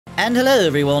And hello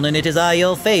everyone, and it is I,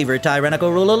 your favorite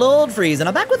tyrannical ruler, Lord Frieza, and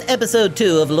I'm back with episode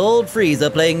 2 of Lord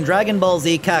Frieza playing Dragon Ball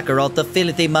Z Kakarot, the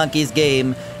Filthy Monkeys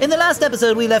game. In the last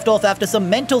episode, we left off after some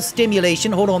mental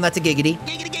stimulation. Hold on, that's a giggity.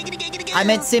 I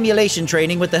meant simulation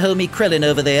training with the homie Krillin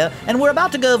over there, and we're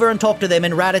about to go over and talk to them,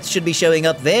 and Raditz should be showing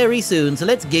up very soon, so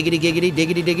let's giggity giggity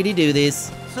diggity diggity do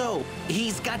this. So,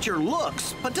 he's got your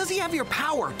looks, but does he have your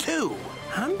power too?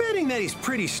 I'm betting that he's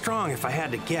pretty strong if I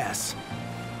had to guess.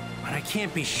 But I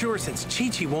can't be sure since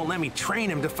Chi-Chi won't let me train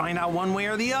him to find out one way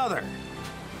or the other.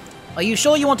 Are you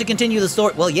sure you want to continue the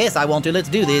story? Well, yes, I want to. Let's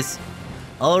do this.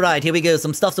 Alright, here we go.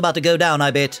 Some stuff's about to go down, I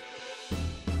bet.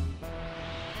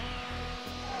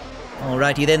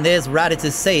 Alrighty then, there's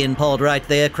Raditz's Saiyan pod right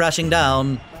there, crashing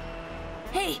down.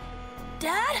 Hey,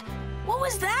 Dad? What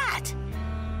was that?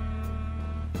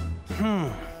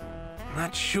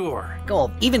 Not sure.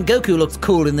 God, even Goku looks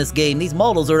cool in this game. These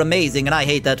models are amazing, and I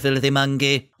hate that filthy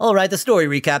monkey. Alright, the story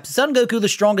recap. Son Goku, the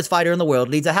strongest fighter in the world,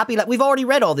 leads a happy life. We've already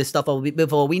read all this stuff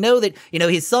before. We know that,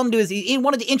 his son he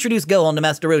wanted to introduce Gohan to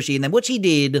Master Roshi, and then which he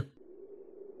did.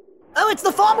 Oh, it's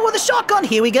the farmer with a shotgun!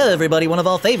 Here we go, everybody. One of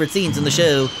our favorite scenes in the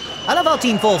show. I love how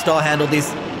Team 4-Star handled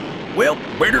this. Well,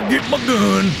 better get my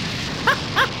gun.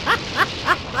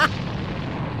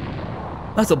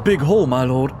 That's a big hole, my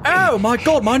lord. Oh my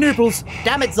god, my nipples!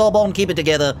 Damn it, Zobon, keep it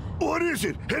together. What is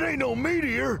it? It ain't no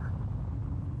meteor.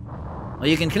 Well,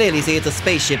 you can clearly see it's a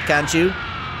spaceship, can't you?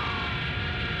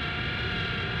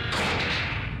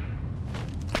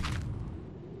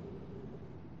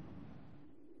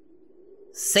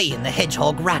 Saiyan the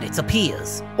Hedgehog Raditz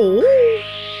appears. Oh!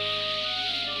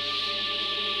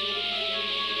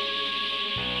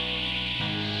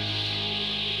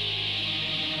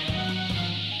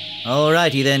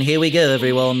 Alrighty then, here we go,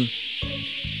 everyone.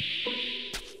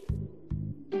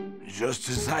 Just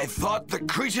as I thought, the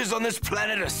creatures on this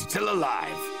planet are still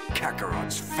alive.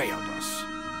 Kakarot's failed us.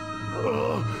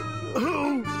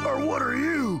 Who or what are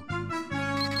you?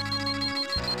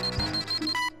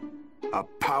 A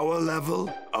power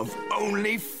level of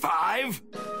only 5?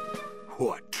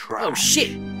 What trash? Oh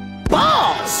shit!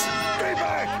 Balls! Stay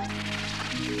back!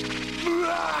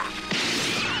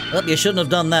 Well, you shouldn't have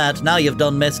done that. Now you've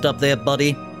done messed up there,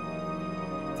 buddy.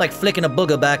 It's like flicking a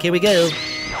booger back. Here we go.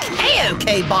 Hey,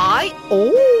 okay, bye.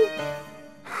 Oh.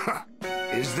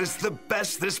 Is this the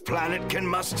best this planet can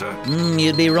muster?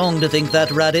 You'd be wrong to think that,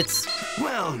 Raditz.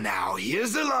 Well, now,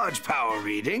 here's a large power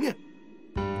reading.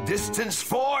 Distance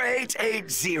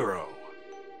 4880.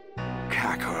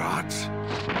 Kakarot?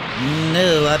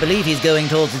 No, I believe he's going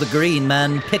towards the green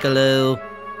man, Piccolo.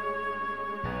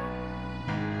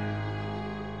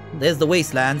 There's the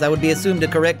wastelands. I would be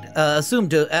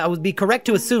I would be correct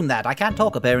to assume that. I can't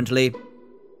talk, apparently.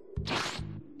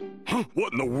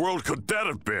 What in the world could that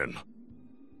have been?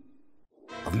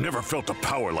 I've never felt a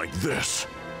power like this.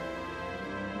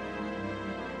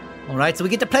 Alright, so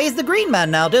we get to play as the green man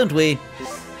now, don't we?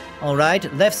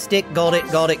 Alright, left stick, got it.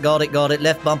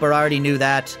 Left bumper, I already knew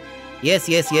that. Yes,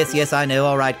 I know.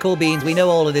 Alright, cool beans. We know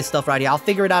all of this stuff right here. I'll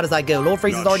figure it out as I go. Lord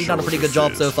Frieza's already done a pretty good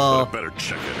job so far. Better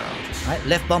check it out. Alright,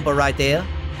 left bumper right there.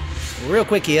 Real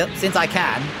quick here, since I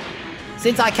can.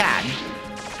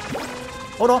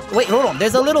 Hold on, wait, hold on.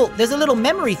 There's a little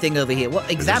memory thing over here. What?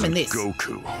 Examine this.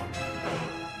 Goku.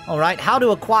 Alright, how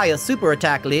to acquire super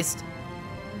attack list.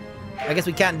 I guess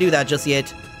we can't do that just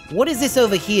yet. What is this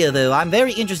over here, though? I'm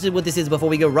very interested what this is before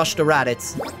we go rush to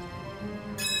Raditz.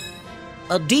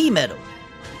 A D metal.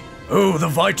 Oh, the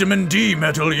vitamin D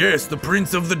metal, yes. The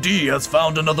Prince of the D has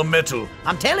found another metal.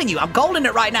 I'm telling you, I'm calling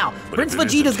it right now. But Prince if it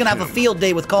Vegeta's isn't gonna have a him, field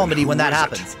day with comedy then when that who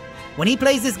is it? happens. When he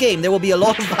plays this game, there will be a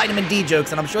lot of vitamin D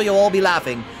jokes, and I'm sure you'll all be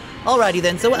laughing. Alrighty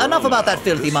then, so enough about that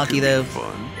filthy monkey, though.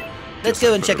 Let's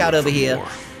go and check out over here.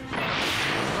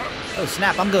 Oh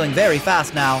snap, I'm going very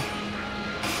fast now.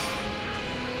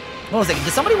 Hold on a second,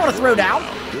 does somebody want to throw down?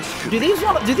 Do these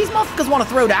motherfuckers want to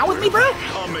throw down with me, bro?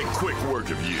 I'll make quick work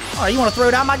of you. Alright, you want to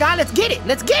throw down my guy? Let's get it!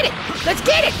 Giggity,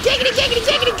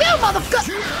 go,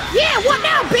 motherfucker! Yeah, what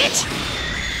now, bitch?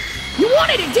 You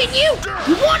wanted it, didn't you?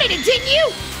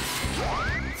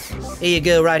 Here you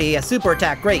go, right here. Super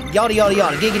attack, great. Yada, yada,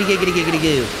 yada. Giggity,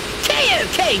 goo.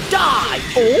 K.O.K. die!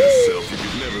 Oh!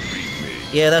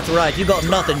 Yeah, that's right. You got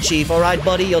nothing, Chief. Alright,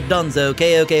 buddy? You're donezo.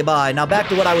 K.O.K. bye. Now back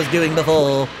to what I was doing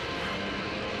before.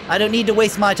 I don't need to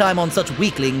waste my time on such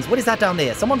weaklings. What is that down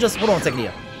there? Someone just... Hold on a second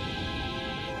here.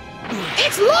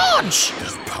 It's launch!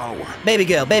 This power. Baby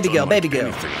girl. Baby girl,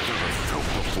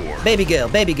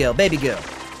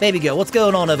 what's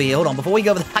going on over here? Hold on, before we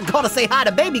go over there, I gotta say hi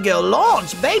to baby girl.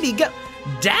 Launch, baby girl.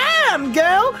 Damn,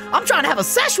 girl! I'm trying to have a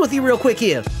sesh with you real quick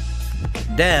here.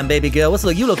 Damn, baby girl,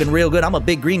 you looking real good. I'm a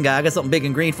big green guy. I got something big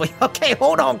and green for you. Okay,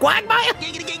 hold on, Quagmire.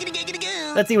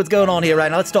 Let's see what's going on here right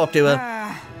now. Let's talk to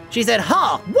her. She said,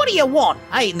 "Huh, what do you want?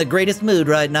 I ain't in the greatest mood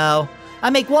right now. I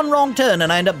make one wrong turn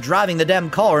and I end up driving the damn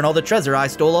car and all the treasure I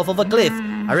stole off of a cliff.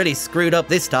 I really screwed up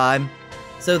this time."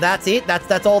 So that's it?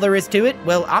 That's all there is to it?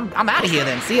 Well, I'm out of here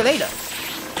then. See you later.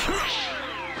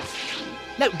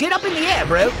 No, get up in the air,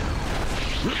 bro.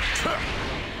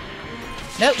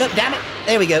 No, damn it.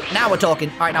 There we go. Now we're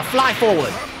talking. All right, now fly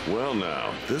forward. Well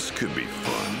now, this could be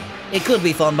fun. It could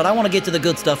be fun, but I want to get to the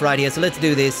good stuff right here, so let's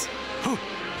do this.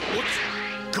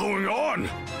 What's going on?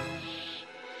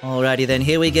 Alrighty then,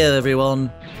 here we go,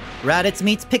 everyone. Raditz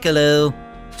meets Piccolo.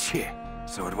 Cheh,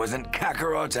 so it wasn't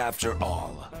Kakarot after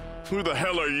all. Who the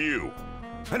hell are you?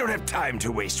 I don't have time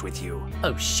to waste with you.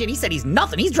 Oh shit, he said he's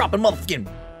nothing. He's dropping motherfucking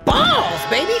balls,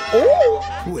 baby. Ooh.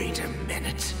 Wait a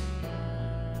minute.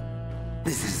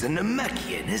 This is a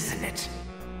Namekian, isn't it?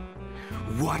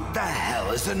 What the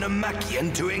hell is a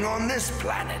Namekian doing on this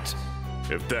planet?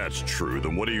 If that's true,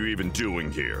 then what are you even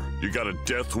doing here? You got a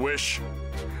death wish?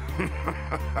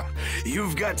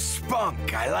 You've got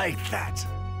spunk, I like that.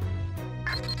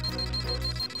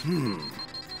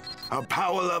 A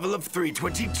power level of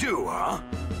 322, huh?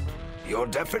 You're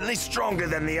definitely stronger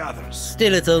than the others.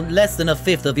 Still, it's less than a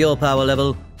fifth of your power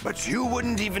level. But you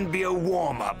wouldn't even be a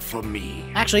warm-up for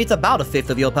me. Actually, it's about a fifth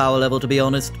of your power level, to be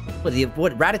honest. What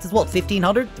Raditz is what,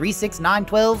 1500? 3, 6, 9,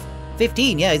 12?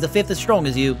 15, yeah, he's a fifth as strong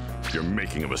as you. You're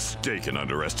making a mistake in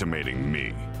underestimating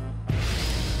me.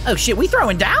 Oh shit, we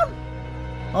throwing down?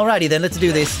 Alrighty then, let's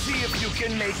do this. See if you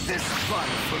can make this fun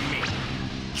for me.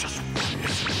 Just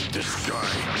witness this guy.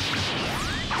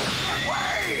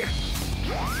 Away!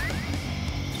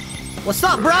 What's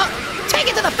up, bro? Take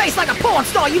it to the face like a porn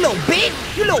star, you little bit!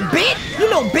 You little bit! You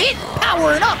little bit!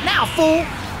 Powering up now, fool!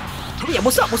 Yeah,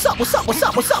 what's up? What's up? What's up? What's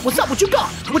up? What's up? What's up? What you got?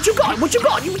 What you got? What you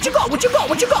got? What you got? What you got?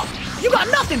 What you got? You got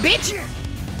nothing, bitch!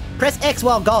 Press X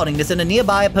while guarding to send a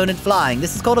nearby opponent flying.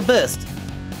 This is called a burst.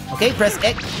 Okay, press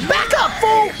X. Back up,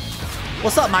 fool!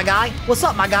 What's up, my guy? What's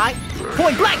up, my guy?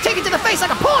 Point blank, take it to the face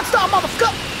like a porn star,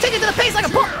 motherfucker! Take it to the face like a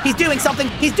porn... He's doing something.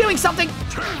 He's doing something.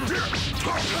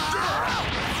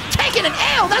 Taking an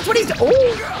L, that's what he's doing.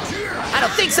 Ooh. I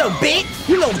don't think so, bit.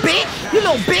 You little bit. You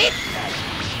little bit.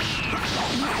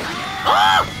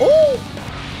 Oh! Ooh!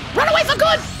 Run away for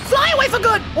good! Fly away for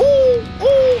good! Ooh!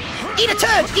 Ooh! Eat a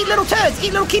turd! Eat little turds!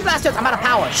 Eat little key blasters! I'm out of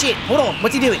power. Shit. Hold on.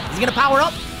 What's he doing? Is he gonna power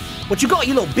up? What you got,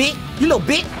 you little bit? You little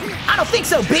bit? I don't think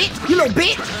so, bit! You little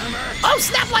bit! Oh,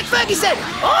 snap like Fergie said!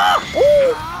 Oh!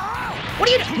 Ooh! What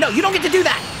are you... No, you don't get to do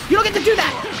that! You don't get to do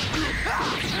that!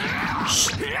 Shh!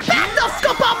 Back the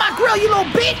fuck up on my grill, you little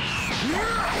bit!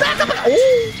 Back up!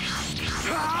 Ooh!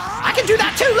 I can do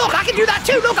that too, look! I can do that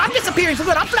too, look! I'm disappearing for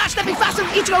good! I'm flash stepping faster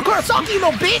than Ichigo Kurosaki, you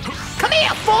little bit! Come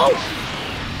here, fool!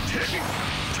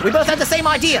 We both had the same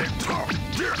idea!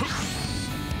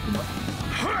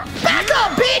 Back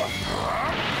up, bit!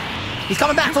 He's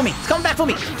coming back for me! He's coming back for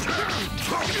me!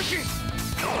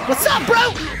 What's up,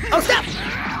 bro? Oh, snap!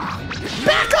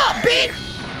 Back up, bit!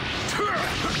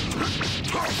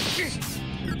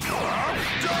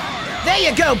 There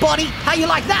you go, buddy! How you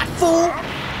like that, fool?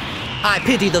 I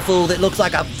pity the fool that looks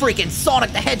like a freaking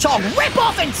Sonic the Hedgehog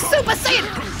rip-off in Super Saiyan!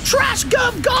 Trash,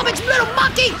 garbage little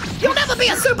monkey! You'll never be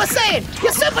a Super Saiyan!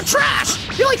 You're super trash!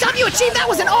 The only time you achieved that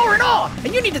was in R&R!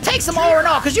 And you need to take some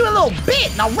R&R because you're a little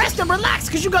bit! Now rest and relax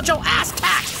because you got your ass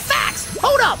taxed! Facts!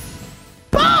 Hold up!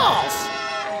 Balls!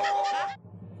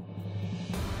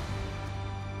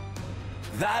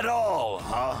 That all,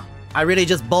 huh? I really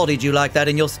just bodied you like that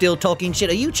and you're still talking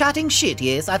shit. Are you chatting shit?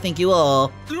 Yes, I think you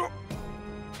are.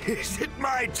 Is it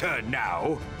my turn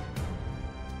now?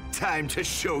 Time to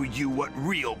show you what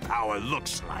real power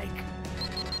looks like.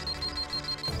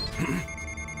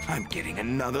 I'm getting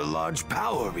another large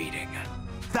power reading.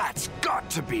 That's got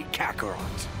to be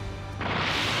Kakarot.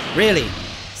 Really?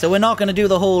 So we're not gonna do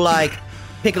the whole, like,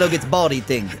 Piccolo gets bodied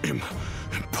thing?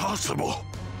 Impossible.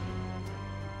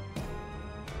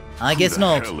 I guess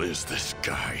not. Who the hell is this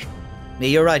guy? Yeah,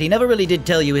 you're right, he never really did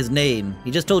tell you his name. He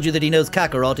just told you that he knows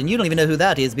Kakarot, and you don't even know who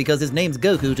that is because his name's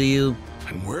Goku to you.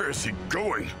 And where is he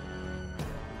going?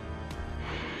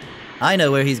 I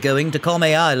know where he's going, to Kame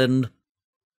Island.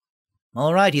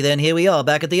 Alrighty then, here we are,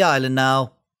 back at the island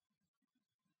now.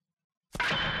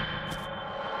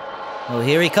 Oh,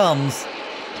 here he comes.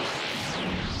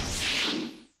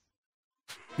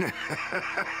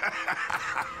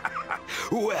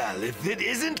 Well, if it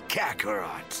isn't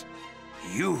Kakarot,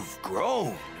 you've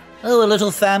grown. Oh, a little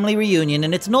family reunion,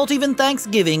 and it's not even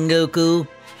Thanksgiving, Goku.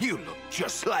 You look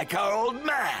just like our old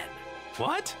man.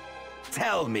 What?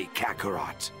 Tell me,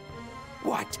 Kakarot,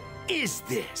 what is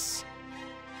this?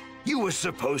 You were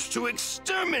supposed to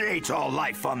exterminate all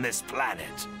life on this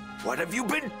planet. What have you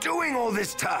been doing all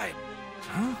this time?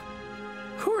 Huh?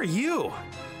 Who are you?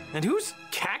 And who's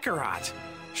Kakarot?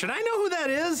 Should I know who that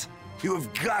is? You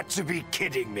have got to be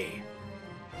kidding me.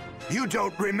 You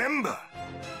don't remember?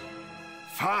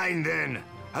 Fine then.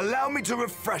 Allow me to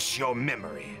refresh your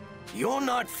memory. You're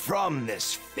not from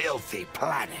this filthy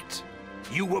planet.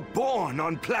 You were born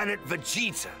on planet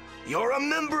Vegeta. You're a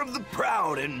member of the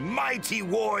proud and mighty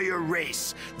warrior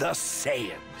race, the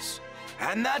Saiyans.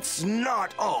 And that's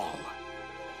not all.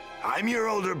 I'm your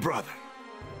older brother,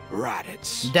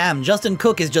 Raditz. Damn, Justin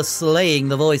Cook is just slaying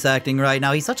the voice acting right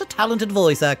now. He's such a talented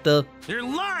voice actor. You're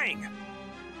lying!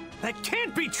 That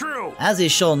can't be true! As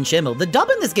is Sean Schimmel. The dub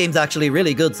in this game's actually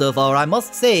really good so far, I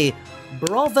must say.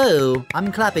 Bravo!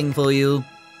 I'm clapping for you.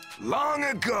 Long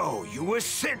ago, you were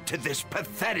sent to this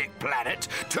pathetic planet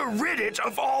to rid it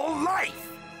of all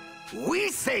life. We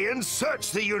Saiyans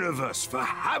search the universe for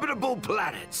habitable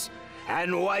planets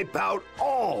and wipe out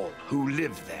all who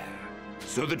live there,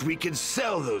 so that we can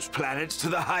sell those planets to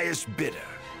the highest bidder.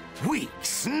 Weak,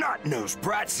 snot-nosed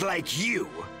brats like you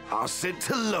are sent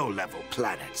to low-level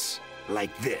planets,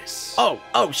 like this.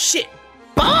 Oh shit!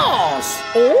 Balls!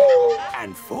 Oh!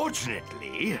 And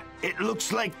fortunately, it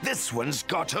looks like this one's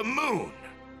got a moon.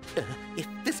 If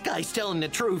this guy's telling the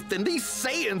truth, then these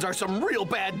Saiyans are some real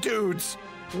bad dudes.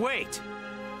 Wait,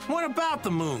 what about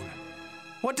the moon?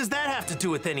 What does that have to do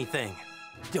with anything?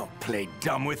 Don't play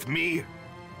dumb with me.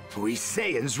 We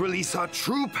Saiyans release our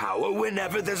true power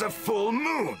whenever there's a full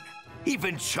moon.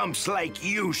 Even chumps like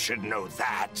you should know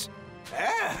that.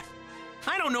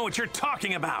 I don't know what you're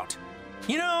talking about.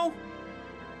 You know,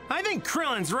 I think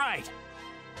Krillin's right.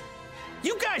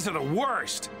 You guys are the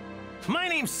worst. My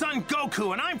name's Son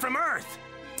Goku and I'm from Earth.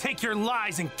 Take your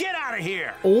lies and get out of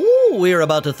here. Oh, we're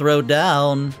about to throw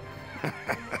down.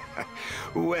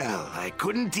 Well, I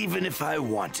couldn't even if I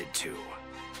wanted to.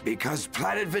 Because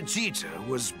planet Vegeta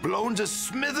was blown to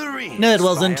smithereens. No, it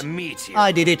wasn't. By a meteor.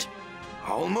 I did it.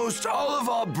 Almost all of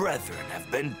our brethren have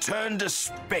been turned to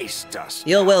space dust.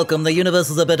 You're welcome. The universe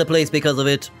is a better place because of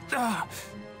it.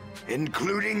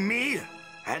 Including me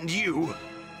and you.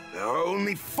 There are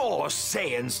only 4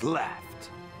 Saiyans left.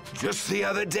 Just the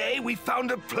other day, we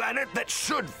found a planet that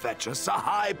should fetch us a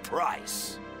high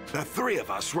price. The 3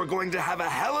 of us were going to have a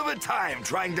hell of a time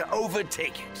trying to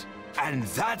overtake it. And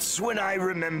that's when I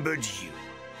remembered you.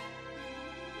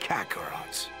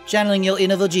 Kakarot. Channeling your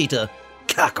inner Vegeta.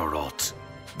 Kakarot.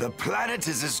 The planet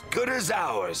is as good as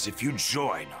ours if you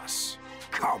join us.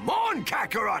 Come on,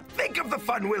 Kakarot! Think of the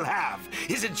fun we'll have!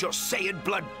 Isn't your Saiyan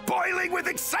blood boiling with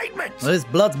excitement? Well, his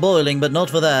blood's boiling, but not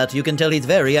for that. You can tell he's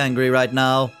very angry right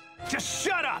now. Just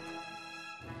shut up!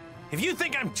 If you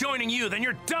think I'm joining you, then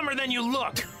you're dumber than you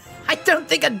look. I don't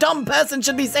think a dumb person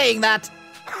should be saying that.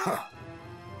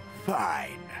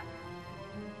 Fine.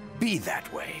 Be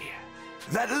that way.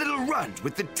 That little runt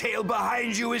with the tail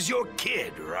behind you is your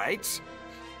kid, right?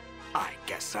 I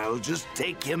guess I'll just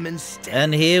take him instead.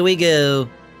 And here we go.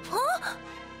 Huh?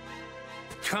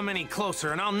 Come any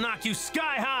closer and I'll knock you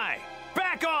sky high!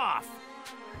 Back off!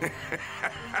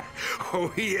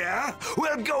 Oh yeah?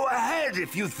 Well, go ahead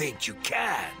if you think you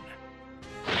can.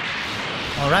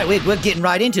 All right, we're getting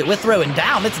right into it. We're throwing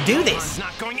down. Let's do this. I'm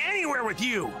not going anywhere with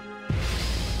you!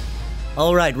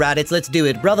 All right, Raditz, let's do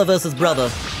it. Brother versus brother.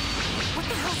 What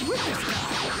the hell's with this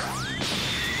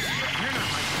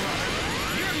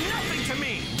You're nothing to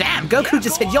me! Damn, Goku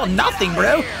just said you're nothing,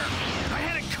 bro. I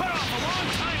had it cut off a long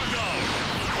time ago!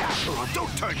 Oh,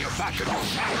 don't turn your back on your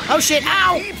family. Oh shit,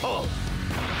 ow! People!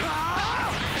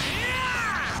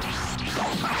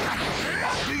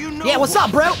 Do you know Yeah, what's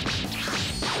up, bro?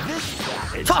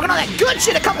 this Talking all that good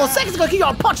shit a couple of seconds ago, you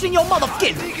all punched in your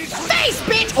motherfucking face,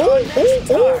 bitch! Oh. The 3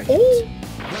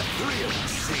 of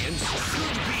us Saiyans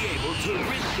should be able to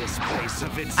rid this place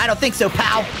of its... I don't think so,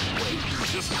 pal.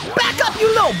 Back up, you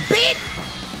little bitch!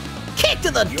 Kick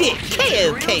to the dick,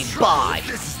 KOK, bye!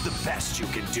 This is the best you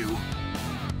can do.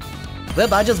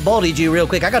 Well, I just bodied you real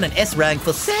quick. I got an S rank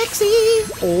for sexy.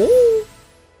 Oh.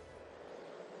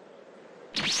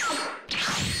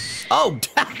 Oh.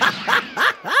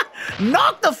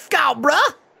 Knock the f out,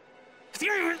 bruh.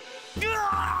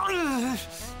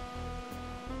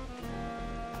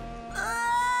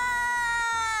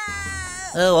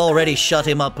 Oh, already shut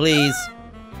him up, please.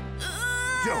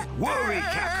 Don't worry,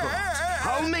 Kakarot.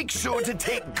 I'll make sure to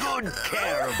take good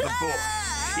care of the boy.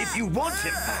 If you want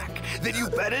him back, then you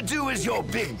better do as your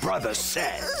big brother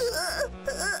says.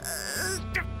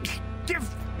 Give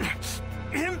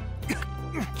him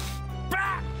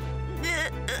back!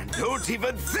 And don't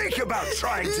even think about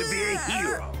trying to be a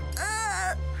hero.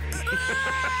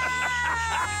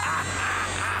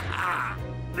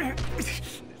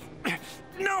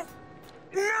 No!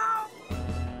 No!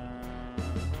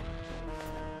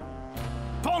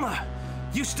 Bulma,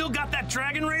 you still got that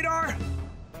dragon radar?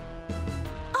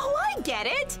 Oh, I get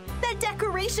it! That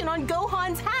decoration on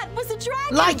Gohan's hat was a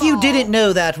dragon Like you ball. didn't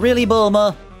know that, really,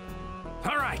 Bulma?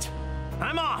 All right,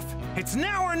 I'm off. It's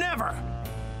now or never.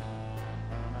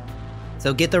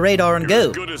 So get the radar and You're go.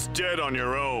 as good as dead on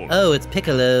your own. Oh, it's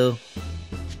Piccolo.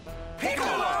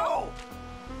 Piccolo!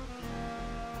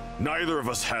 Neither of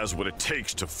us has what it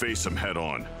takes to face him head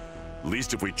on. At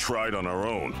least if we tried on our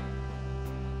own.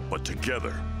 But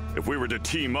together, if we were to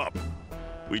team up,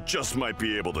 we just might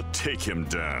be able to take him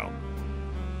down.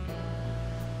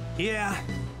 Yeah,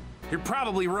 you're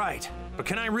probably right. But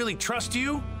can I really trust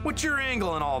you? What's your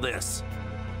angle in all this?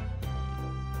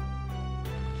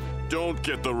 Don't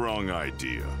get the wrong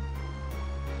idea.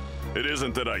 It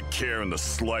isn't that I care in the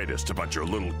slightest about your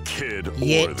little kid or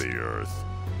Yet. the Earth.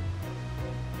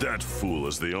 That fool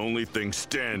is the only thing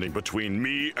standing between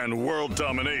me and world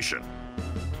domination.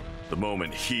 The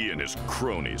moment he and his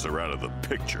cronies are out of the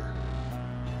picture,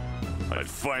 I'd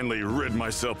finally rid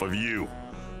myself of you.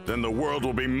 Then the world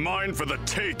will be mine for the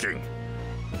taking.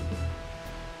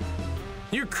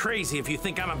 You're crazy if you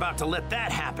think I'm about to let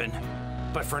that happen.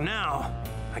 But for now,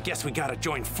 I guess we gotta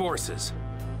join forces.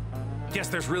 Guess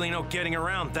there's really no getting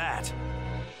around that.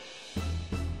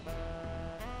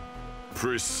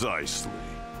 Precisely.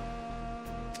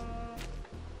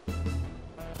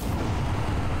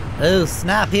 Oh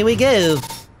snap, here we go.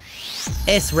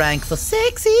 S rank for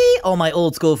sexy. All my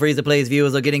old school Frieza Plays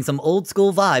viewers are getting some old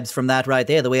school vibes from that right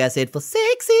there, the way I said for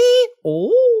sexy.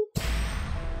 Oh.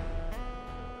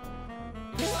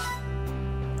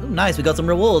 Ooh, nice, we got some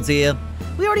rewards here.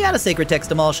 We already had a sacred text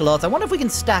to martial arts. I wonder if we can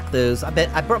stack those.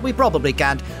 We probably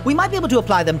can't. We might be able to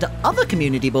apply them to other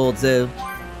community boards though.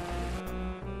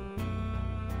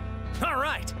 All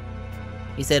right.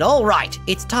 He said, all right,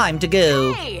 it's time to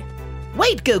go. Hey!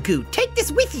 Wait, Goku, take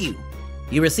this with you.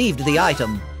 You received the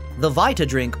item, the Vita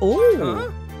drink.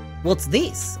 Oh, What's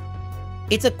this?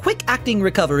 It's a quick-acting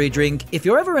recovery drink. If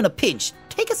you're ever in a pinch,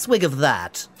 take a swig of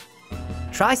that.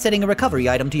 Try setting a recovery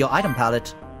item to your item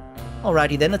palette.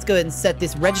 Alrighty then, let's go ahead and set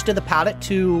this register the palette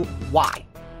to Y.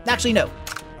 Actually, no,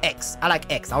 X. I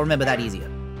like X. I'll remember that easier.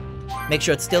 Make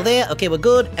sure it's still there. Okay, we're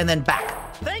good. And then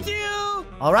back. Thank you!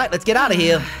 Alright, let's get out of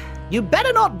here. You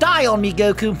better not die on me,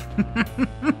 Goku.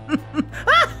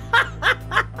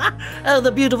 Oh,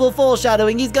 the beautiful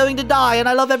foreshadowing. He's going to die, and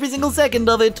I love every single second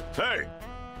of it. Hey!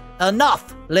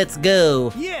 Enough. Let's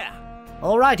go. Yeah!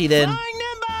 Alrighty then. Flying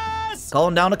Nimbus!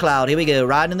 Calling down a cloud. Here we go.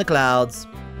 Riding in the clouds.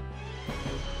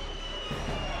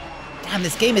 Damn,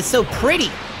 this game is so pretty.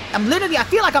 I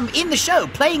feel like I'm in the show,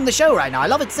 playing the show right now. I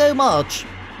love it so much.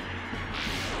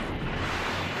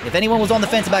 If anyone was on the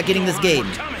fence about getting this game,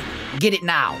 We're coming. get it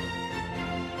now.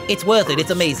 It's worth it.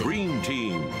 It's amazing. Dream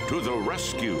Team to the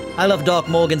rescue. I love Dark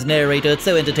Morgan's narrator. It's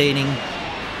so entertaining.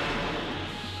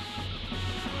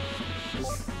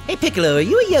 Hey, Piccolo, are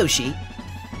you a Yoshi?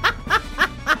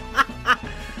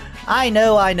 I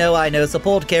know.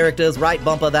 Support characters, right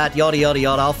bumper that, yada yada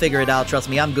yada. I'll figure it out. Trust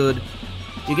me, I'm good.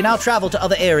 You can now travel to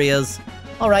other areas.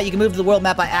 Alright, you can move to the world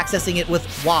map by accessing it with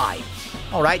Y.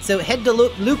 Alright, so head to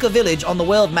Luca Village on the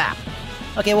world map.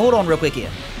 Okay, well, hold on real quick here.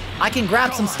 I can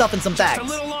grab some stuff and some Just a bags.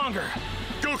 little longer.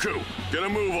 Goku, get a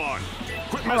move on.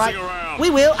 Quit messing Alright, around. we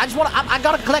will. I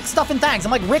gotta collect stuff and things.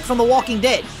 I'm like Rick from The Walking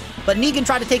Dead. But Negan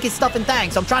tried to take his stuff and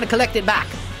things, so I'm trying to collect it back.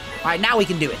 Alright, now we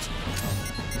can do it.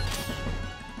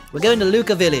 We're going to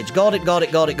Luca Village. Got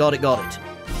it.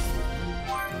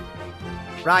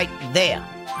 Right there.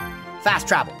 Fast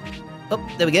travel. Oh,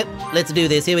 there we go. Let's do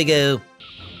this. Here we go.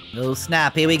 Oh,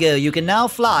 snap. Here we go. You can now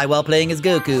fly while playing as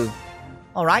Goku.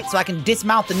 Alright, so I can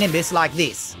dismount the Nimbus like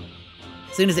this.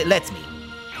 As soon as it lets me.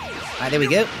 Alright, there we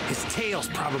go. His tail's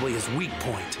probably his weak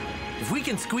point. If we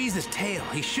can squeeze his tail,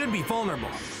 he should be vulnerable.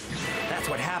 That's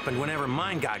what happened whenever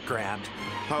mine got grabbed.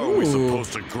 How are we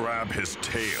supposed to grab his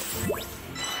tail?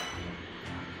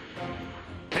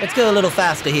 Let's go a little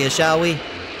faster here, shall we?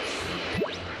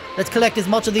 Let's collect as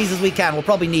much of these as we can. We'll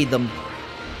probably need them.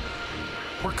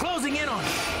 We're closing in on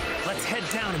him. Let's head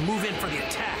down and move in for the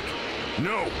attack.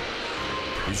 No!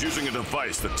 He's using a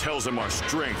device that tells him our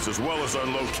strengths as well as our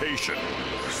location.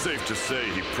 Safe to say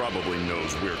he probably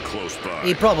knows we're close by.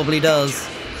 He probably does.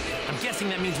 I'm guessing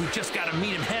that means we just gotta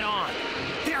meet him head on.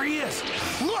 There he is!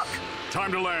 Look!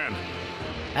 Time to land.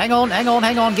 Hang on.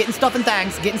 Getting stuff and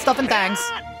thanks.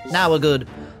 Now we're good.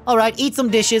 Alright, eat some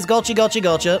dishes.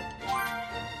 Gotcha.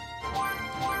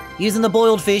 Using the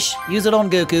boiled fish. Use it on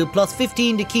Goku. Plus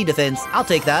 15 to key defense. I'll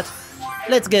take that.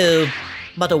 Let's go.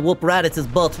 About to whoop Raditz's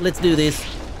butt. Let's do this.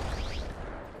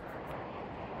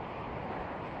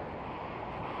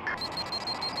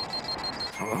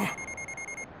 Huh?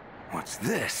 What's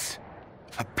this?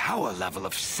 A power level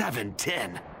of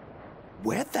 710.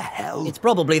 Where the hell? It's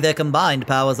probably their combined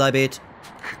powers, I bet.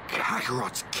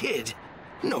 Kakarot's kid?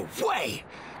 No way!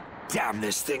 Damn,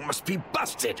 this thing must be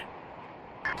busted!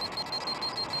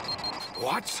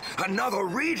 What? Another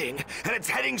reading? And it's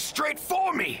heading straight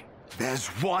for me! There's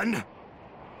one.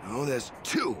 Oh, there's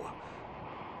two.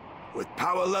 With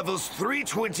power levels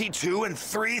 322 and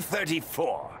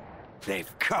 334.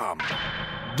 They've come.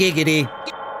 Giggity.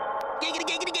 Giggity,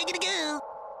 giggity, giggity, goo.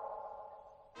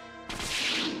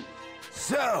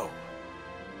 So,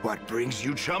 what brings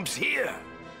you chumps here?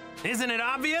 Isn't it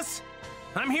obvious?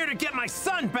 I'm here to get my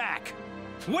son back!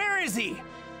 Where is he?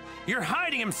 You're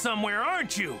hiding him somewhere,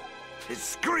 aren't you? His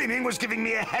screaming was giving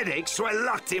me a headache, so I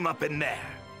locked him up in there.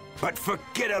 But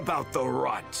forget about the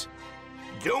runt.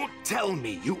 Don't tell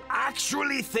me you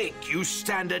actually think you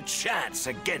stand a chance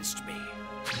against me.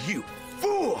 You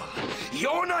fool!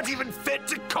 You're not even fit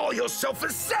to call yourself a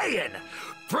Saiyan!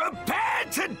 Prepare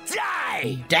to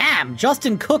die! Damn,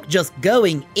 Justin Cook just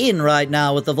going in right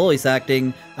now with the voice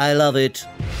acting. I love it.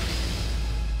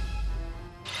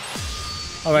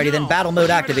 Alrighty then, battle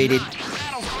mode activated.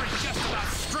 Battles aren't just about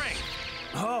strength.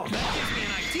 Oh, that gives me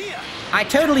an idea. I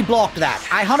totally blocked that.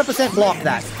 I 100% blocked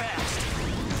that.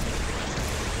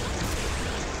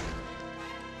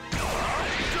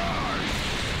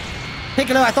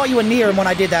 Piccolo, I thought you were near him when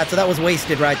I did that, so that was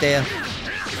wasted right there.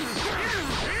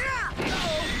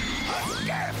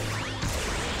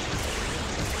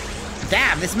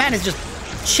 Damn, this man is just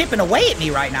chipping away at me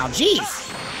right now. Jeez.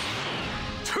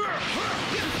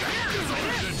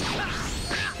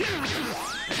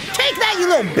 Take that, you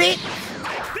little bit!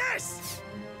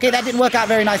 Okay, that didn't work out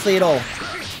very nicely at all.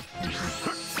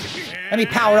 Let me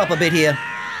power up a bit here.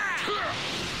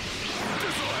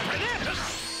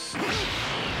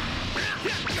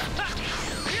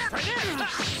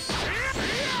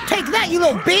 Take that, you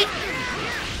little bit!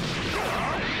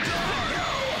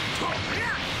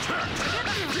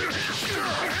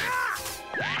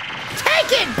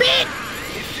 Take it, bit!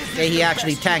 Okay, he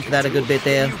actually tanked that a good bit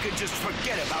there.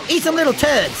 Eat some little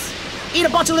turds! Eat a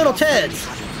bunch of little turds!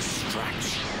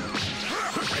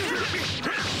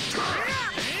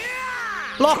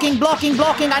 Blocking, blocking,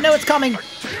 blocking! I know it's coming!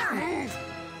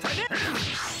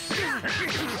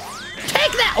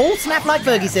 Take that! Oh, snap like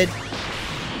Fergie said.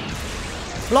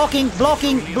 Blocking,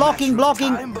 blocking, blocking,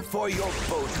 blocking. Time before you're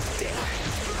both dead.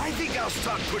 I think I'll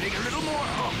start putting a little more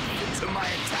oomph into my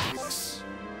attacks.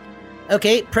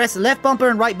 Okay, press left bumper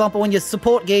and right bumper when your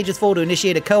support gauge is full to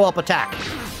initiate a co-op attack.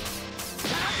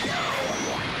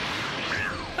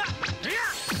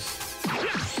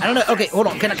 I don't know. Okay, hold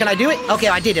on. Can I do it? Okay,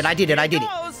 I did it.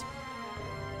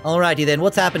 Alrighty then,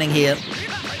 what's happening here?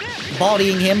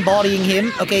 Bodying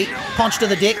him. Okay, punch to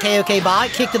the dick, KOK bye.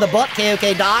 Kick to the butt,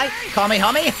 KOK die.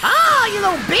 Kamehame. Ah, you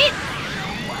little bit!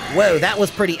 Whoa, that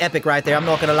was pretty epic right there. I'm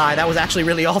not gonna lie. That was actually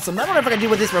really awesome. I wonder if I can deal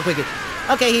with this real quick.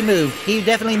 Okay, he moved. He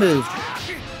definitely moved.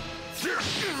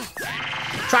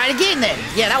 Try it again then.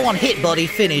 Yeah, that one hit, buddy.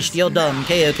 Finished. You're done.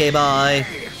 KOK bye.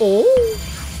 Oh.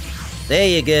 There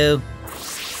you go.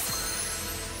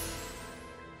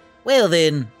 Well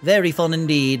then, very fun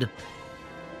indeed.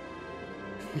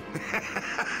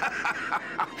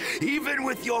 Even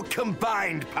with your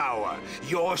combined power,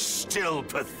 you're still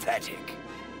pathetic.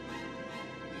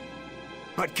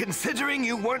 But considering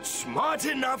you weren't smart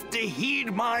enough to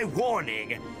heed my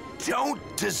warning, don't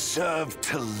deserve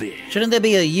to live. Shouldn't there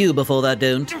be a U before that,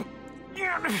 don't? You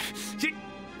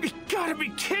gotta be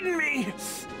kidding me!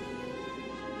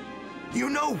 You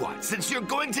know what? Since you're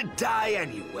going to die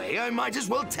anyway, I might as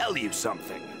well tell you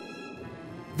something.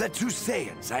 The two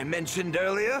Saiyans I mentioned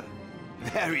earlier,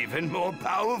 they're even more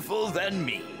powerful than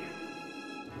me.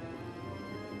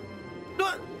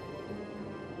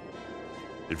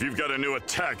 If you've got a new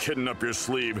attack hidden up your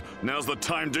sleeve, now's the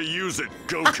time to use it,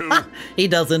 Goku! He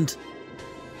doesn't.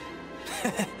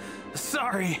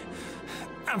 Sorry,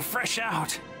 I'm fresh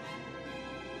out.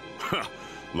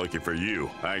 Lucky for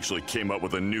you, I actually came up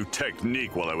with a new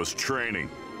technique while I was training.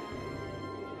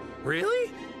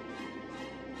 Really?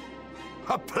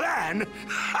 A plan?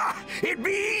 Ha! It'd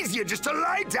be easier just to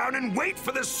lie down and wait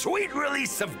for the sweet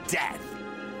release of death.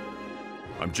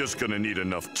 I'm just gonna need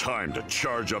enough time to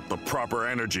charge up the proper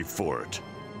energy for it.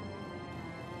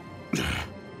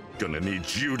 Gonna need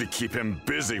you to keep him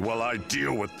busy while I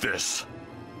deal with this.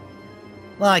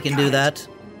 Well, I can do that.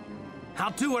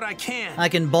 I'll do what I can. I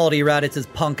can body Raditz's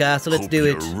punk ass, so let's do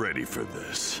it. You're ready for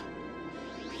this.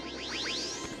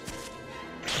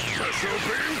 Special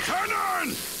beam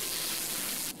cannon!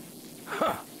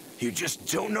 You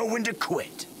just don't know when to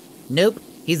quit. Nope,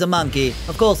 he's a monkey.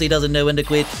 Of course he doesn't know when to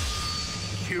quit.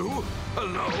 You?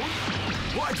 Alone?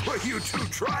 What were you two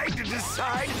trying to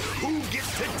decide who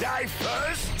gets to die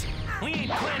first? We ain't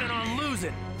planning on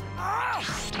losing.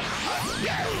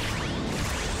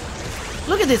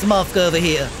 Look at this motherfucker over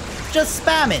here. Just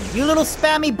spamming, you little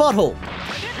spammy butthole.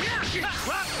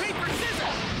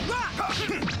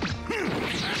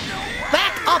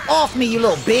 Back up off me, you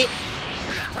little bitch.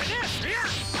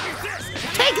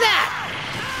 Take that!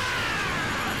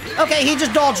 Okay, he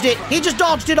just dodged it. He just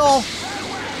dodged it all.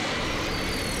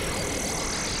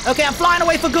 Okay, I'm flying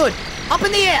away for good. Up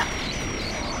in the air.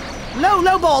 Low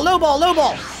ball, low ball, low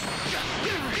ball.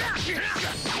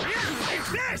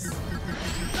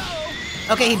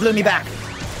 Okay, he blew me back.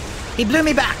 He blew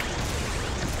me back.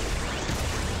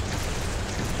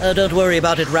 Oh, don't worry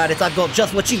about it, Raditz. I've got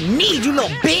just what you need, you little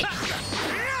bitch.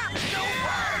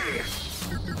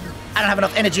 I don't have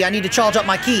enough energy. I need to charge up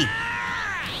my ki.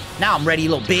 Now I'm ready, you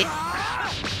little bitch.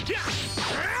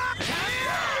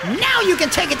 Now you can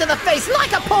take it to the face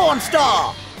like a porn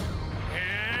star.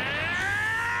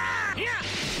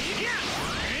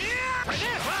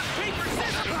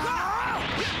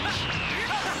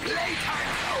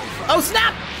 Oh,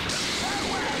 snap!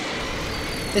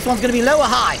 This one's gonna be low or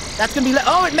high? That's gonna be low.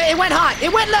 Oh, it went high.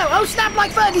 It went low. Oh, snap,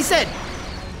 like Fergie said.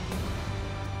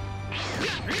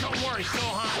 Don't worry,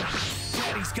 Gohan.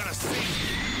 Daddy's gonna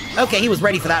see. Okay, he was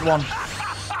ready for that one.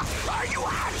 Are you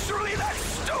actually that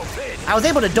stupid? I was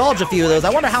able to dodge a few of those. I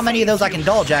wonder how many of those I can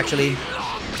dodge, actually.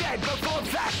 Dead before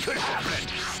that could happen.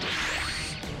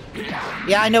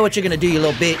 Yeah, I know what you're gonna do, you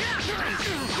little bitch.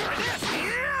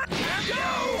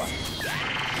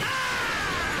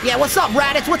 Yeah, what's up,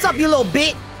 Raditz? What's up, you little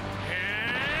bitch?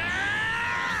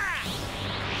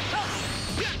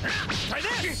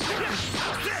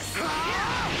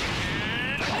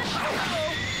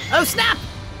 Oh, snap!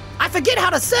 I forget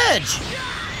how to surge!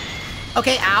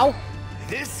 Okay, ow.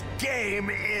 This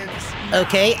game ends.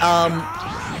 Okay,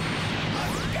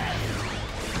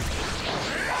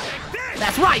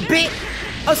 That's right, bitch!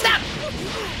 Oh, snap!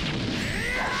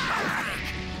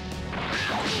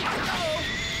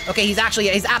 Okay, he's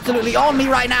absolutely on me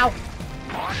right now.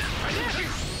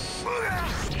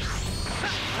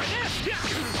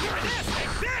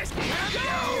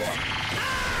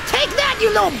 Take that, you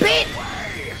little bitch!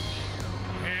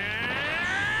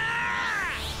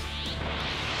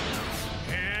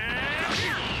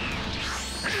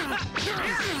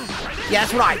 Yeah,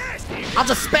 that's right. I'll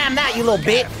just spam that, you little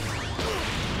bitch.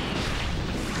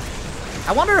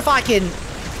 I wonder if I can...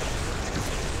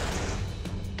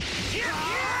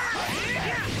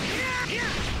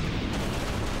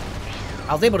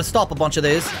 I was able to stop a bunch of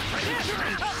those.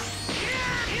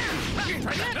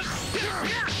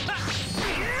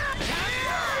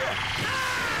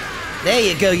 There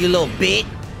you go, you little bit.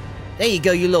 There you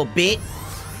go, you little bit.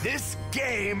 This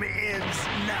game ends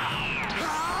now.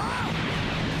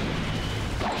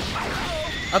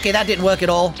 Okay, that didn't work at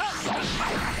all.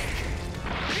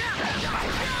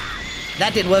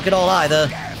 That didn't work at all either.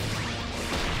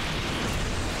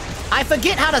 I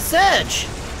forget how to surge.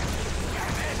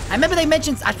 I remember they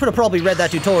mentioned... I should have probably read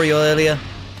that tutorial earlier.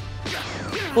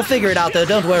 We'll figure it out, though.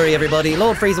 Don't worry, everybody.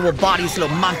 Lord Frieza will body this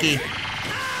little monkey.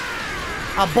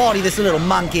 I'll body this little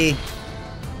monkey.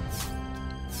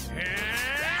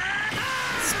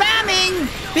 Spamming!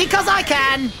 Because I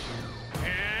can!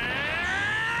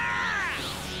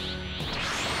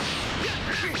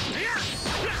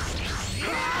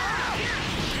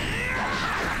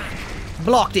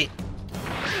 Blocked it.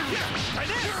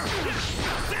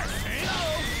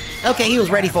 Okay, he was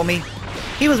ready for me.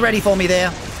 He was ready for me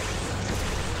there.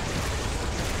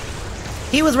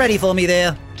 He was ready for me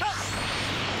there.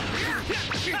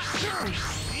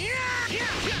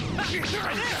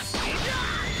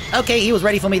 Okay, he was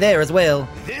ready for me there as well.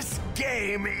 This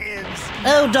game ends.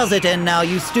 Oh, does it end now,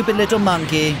 you stupid little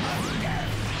monkey?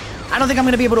 I don't think I'm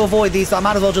going to be able to avoid these, so I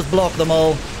might as well just block them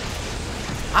all.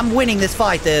 I'm winning this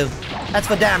fight, though. That's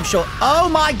for damn sure. Oh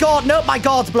my god, nope, my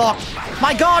guard's blocked.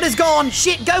 My guard is gone.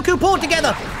 Shit, Goku, pull it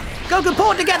together. Goku,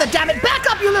 pull it together, damn it. Back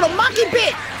up, you little monkey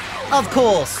bit. Of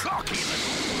course.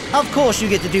 Of course you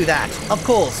get to do that. Of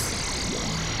course.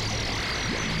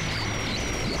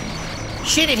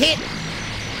 Shit, it hit.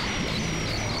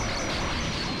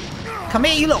 Come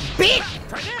here, you little bit.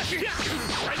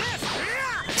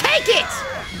 Take it.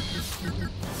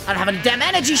 I don't have any damn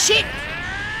energy, shit.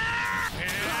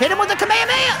 Hit him with the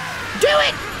Kamehameha. Do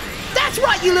it. That's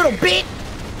right, you little bit.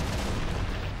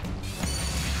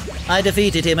 I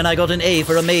defeated him and I got an A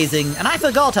for amazing. And I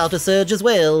forgot how to surge as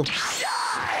well.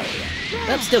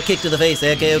 I'm still kicked to the face.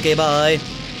 Okay, bye.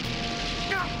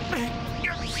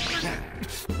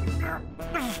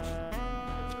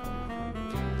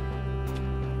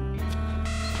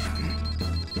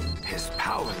 His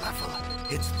power level,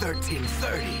 it's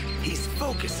 1330. He's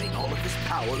focusing all of his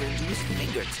power into his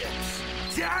fingertips.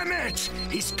 Damn it!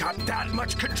 He's got that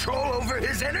much control over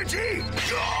his energy!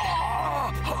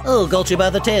 Oh, got you by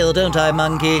the tail, don't I,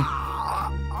 monkey?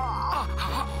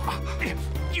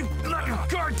 You let your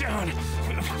guard down!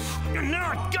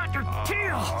 Now I got your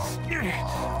tail!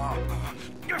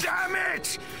 Damn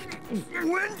it!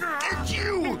 When did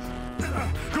you...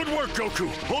 Good work, Goku.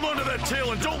 Hold on to that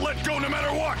tail and don't let go no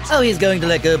matter what. Oh, he's going to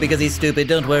let go because he's stupid,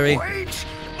 don't worry. Wait!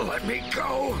 Let me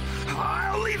go!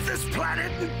 I'll leave this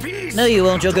planet in peace! No, you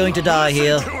won't. You're going to die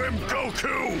here. Listen to him,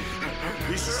 Goku.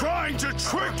 He's trying to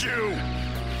trick you.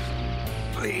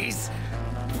 Please,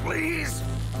 please,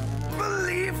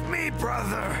 believe me,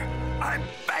 brother. I'm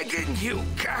begging you,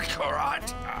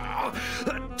 Kakarot.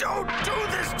 Don't do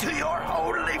this to your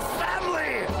only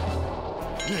family.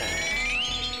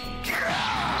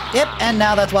 Yep, and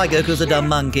now that's why Goku's a dumb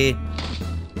monkey.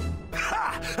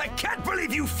 Ha! I can't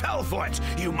believe you fell for it.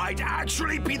 You might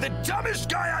actually be the dumbest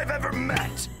guy I've ever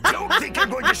met. Don't think I'm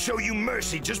going to show you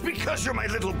mercy just because you're my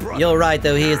little brother. You're right,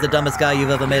 though. He is the dumbest guy you've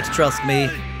ever met. Trust me.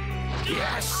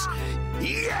 Yes,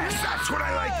 yes, that's what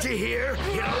I like to hear.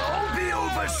 It'll all be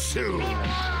over soon.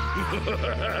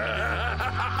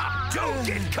 Don't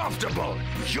get comfortable.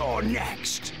 You're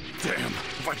next. Damn,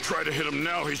 if I try to hit him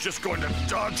now, he's just going to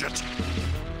dodge it.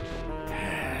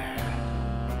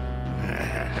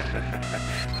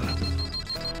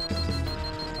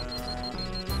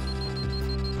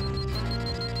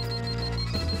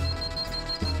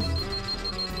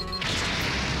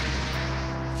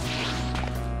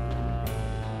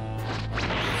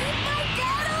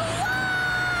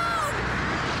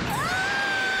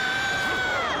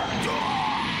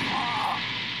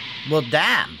 Well,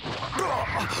 damn.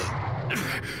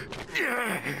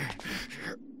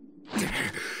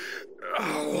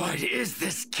 What is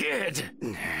this kid?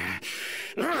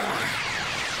 You're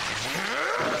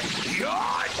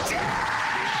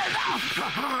dead!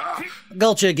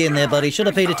 Gulch you again there, buddy. Should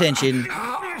have paid attention.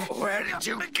 Where did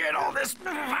you get all this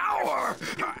power?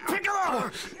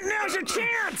 Piccolo! Now's your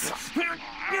chance!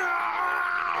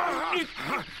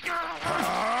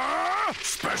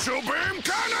 Special beam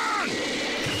cannon!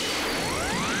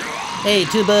 Hey,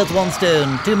 2 birds, 1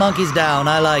 stone. 2 monkeys down.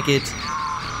 I like it.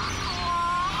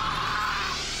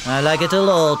 I like it a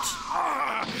lot.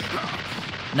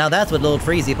 Now that's what Lord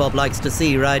Frieza Pop likes to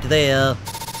see right there.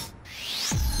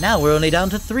 Now we're only down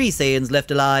to 3 Saiyans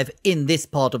left alive in this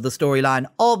part of the storyline.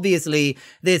 Obviously,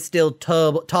 there's still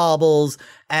Tarbles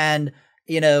and,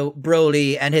 you know,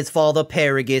 Broly and his father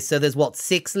Paragus. So there's, what,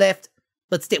 6 left?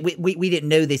 But still, we didn't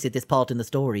know this at this part in the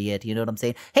story yet, you know what I'm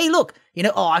saying? Hey, look, you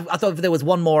know, I thought if there was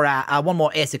one more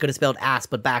S, it could have spelled ass,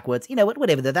 but backwards. You know what,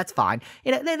 whatever, that's fine.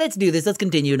 You know, let's do this, let's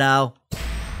continue now.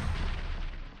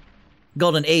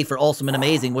 Got an A for awesome and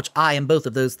amazing, which I am both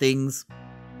of those things.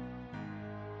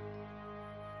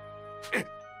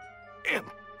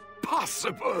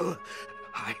 Impossible.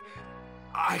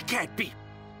 I can't be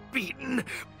beaten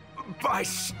by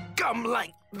scum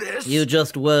like this. You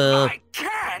just were. I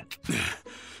can't.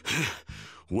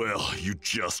 Well, you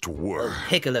just were.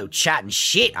 Piccolo chatting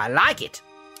shit, I like it.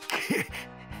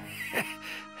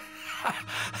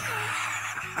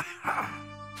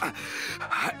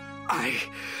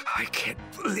 I can't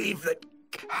believe that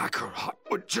Kakarot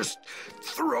would just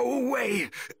throw away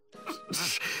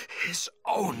his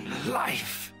own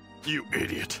life. You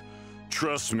idiot.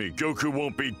 Trust me, Goku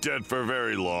won't be dead for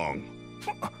very long.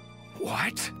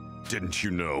 What? Didn't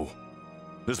you know?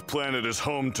 This planet is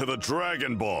home to the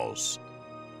Dragon Balls.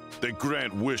 They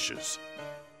grant wishes.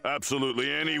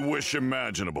 Absolutely any wish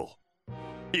imaginable.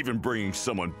 Even bringing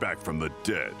someone back from the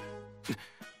dead.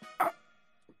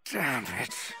 Damn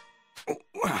it.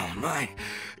 Well, my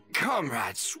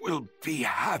comrades will be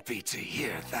happy to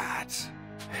hear that.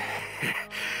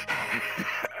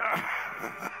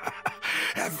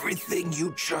 Everything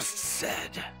you just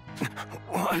said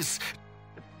was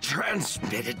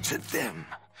transmitted to them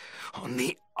on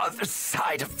the other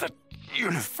side of the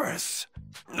universe.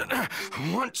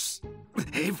 Once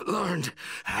they've learned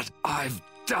that I've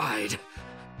died,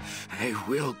 they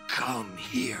will come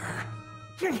here.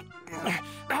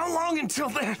 How long until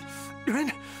then?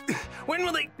 When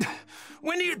will they...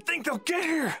 When do you think they'll get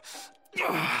here?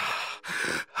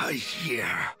 A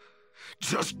year.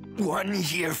 Just 1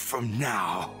 year from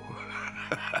now.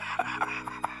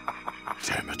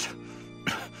 Damn it.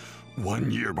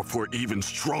 1 year before even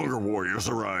stronger warriors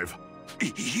arrive.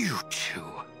 You two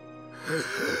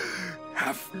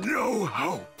have no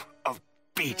hope of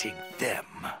beating them.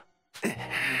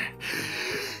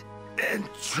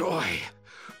 Enjoy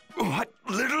what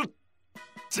little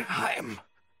time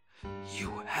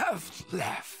you have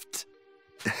left.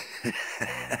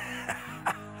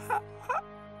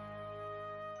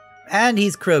 And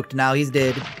he's croaked now, he's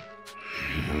dead.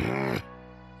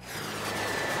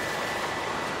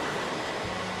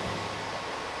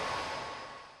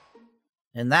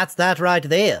 And that's that right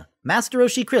there. Master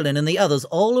Roshi Krillin and the others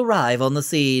all arrive on the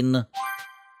scene.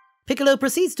 Piccolo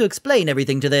proceeds to explain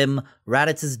everything to them,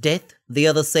 Raditz's death, the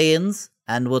other Saiyans,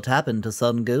 and what happened to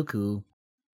Son Goku.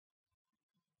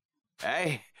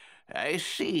 I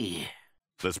see.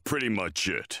 That's pretty much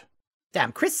it.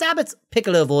 Damn, Chris Sabat's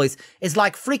Piccolo voice is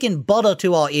like freaking butter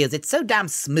to our ears. It's so damn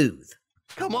smooth.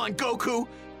 Come on, Goku.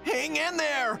 Hang in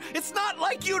there. It's not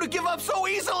like you to give up so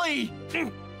easily.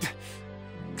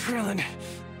 Krillin,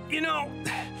 you know,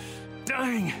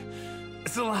 dying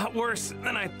is a lot worse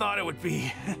than I thought it would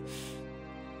be.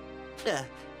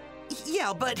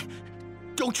 Yeah, but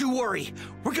don't you worry.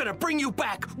 We're gonna bring you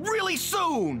back really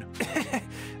soon.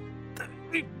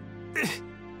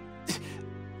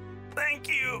 Thank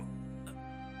you.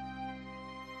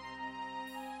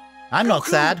 I'm not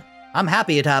sad. I'm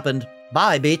happy it happened.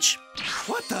 Bye, bitch.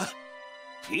 What the?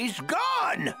 He's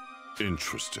gone!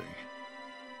 Interesting.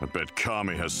 I bet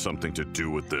Kami has something to do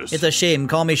with this. It's a shame.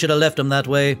 Kami should have left him that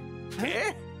way.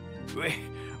 Eh?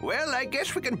 Well, I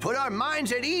guess we can put our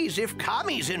minds at ease if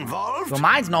Kami's involved. Well,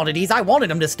 mine's not at ease. I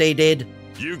wanted him to stay dead.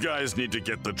 You guys need to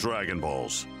get the Dragon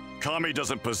Balls. Kami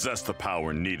doesn't possess the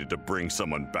power needed to bring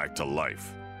someone back to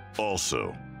life.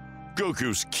 Also,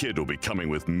 Goku's kid will be coming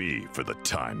with me for the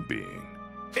time being.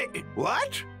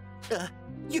 What?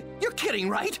 You're kidding,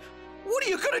 right? What are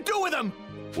you gonna do with him?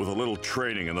 With a little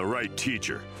training and the right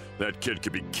teacher, that kid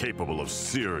could be capable of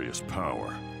serious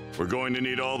power. We're going to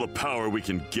need all the power we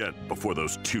can get before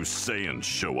those two Saiyans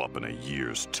show up in a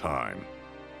year's time.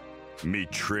 Me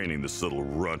training this little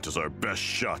runt is our best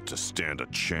shot to stand a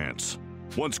chance.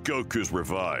 Once Goku's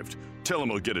revived, tell him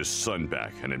he'll get his son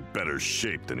back and in better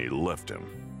shape than he left him.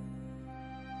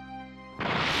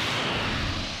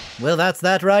 Well, that's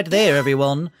that right there,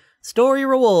 everyone. Story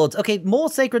rewards. Okay, more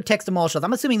sacred text and martial arts.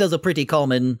 I'm assuming those are pretty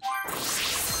common.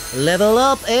 Level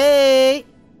up, eh?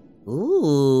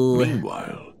 Ooh.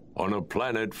 Meanwhile, on a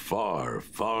planet far,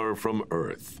 far from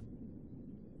Earth.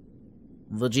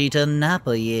 Vegeta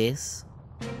Nappa, yes.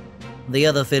 The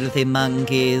other filthy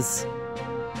monkeys.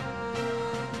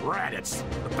 Raditz,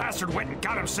 the bastard went and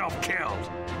got himself killed.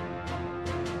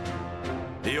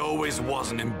 He always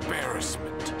was an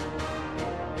embarrassment.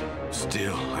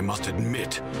 Still, I must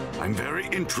admit, I'm very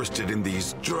interested in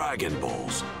these Dragon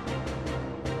Balls.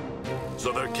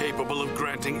 So they're capable of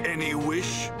granting any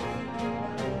wish?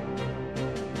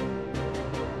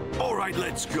 All right,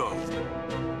 let's go.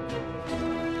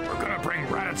 We're gonna bring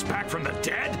Raditz back from the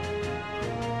dead?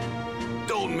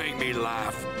 Don't make me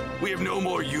laugh. We have no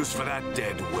more use for that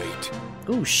dead weight.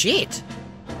 Ooh, shit.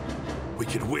 We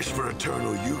could wish for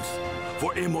eternal youth,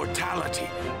 for immortality.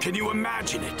 Can you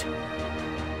imagine it?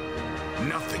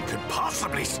 Nothing could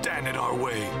possibly stand in our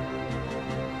way.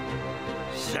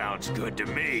 Sounds good to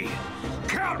me.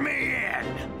 Count me in!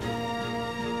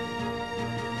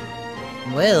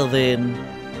 Well then.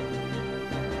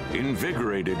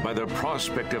 Invigorated by the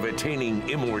prospect of attaining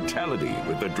immortality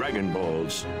with the Dragon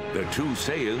Balls, the two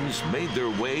Saiyans made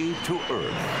their way to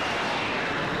Earth.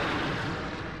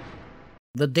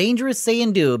 The dangerous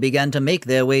Saiyan duo began to make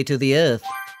their way to the Earth.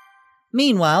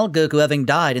 Meanwhile, Goku, having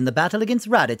died in the battle against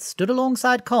Raditz, stood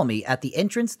alongside Kami at the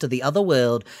entrance to the other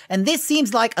world. And this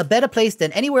seems like a better place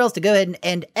than anywhere else to go ahead and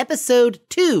end Episode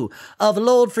 2 of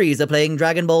Lord Frieza playing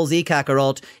Dragon Ball Z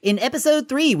Kakarot. In Episode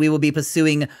 3, we will be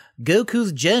pursuing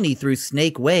Goku's journey through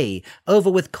Snake Way, over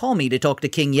with Kami to talk to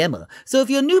King Yemma. So if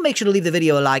you're new, make sure to leave the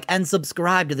video a like and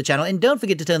subscribe to the channel, and don't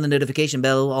forget to turn the notification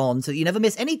bell on so you never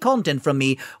miss any content from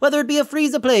me, whether it be a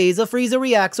Frieza Plays, a Frieza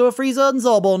Reacts, or a Frieza and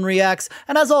Zarbon Reacts.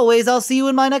 And as always, I'll see you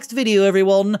in my next video,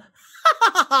 everyone. Ha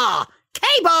ha ha ha!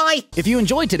 K-bye! If you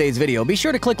enjoyed today's video, be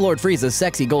sure to click Lord Frieza's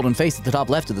sexy golden face at the top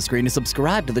left of the screen to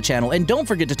subscribe to the channel, and don't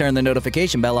forget to turn the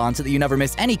notification bell on so that you never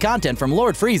miss any content from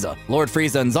Lord Frieza, Lord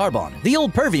Frieza and Zarbon, the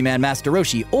old pervy man Master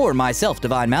Roshi, or myself,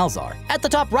 Divine Malzar. At the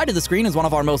top right of the screen is one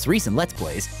of our most recent Let's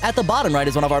Plays, at the bottom right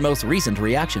is one of our most recent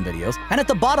reaction videos, and at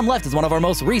the bottom left is one of our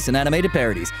most recent animated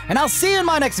parodies. And I'll see you in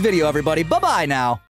my next video, everybody. Bye-bye now!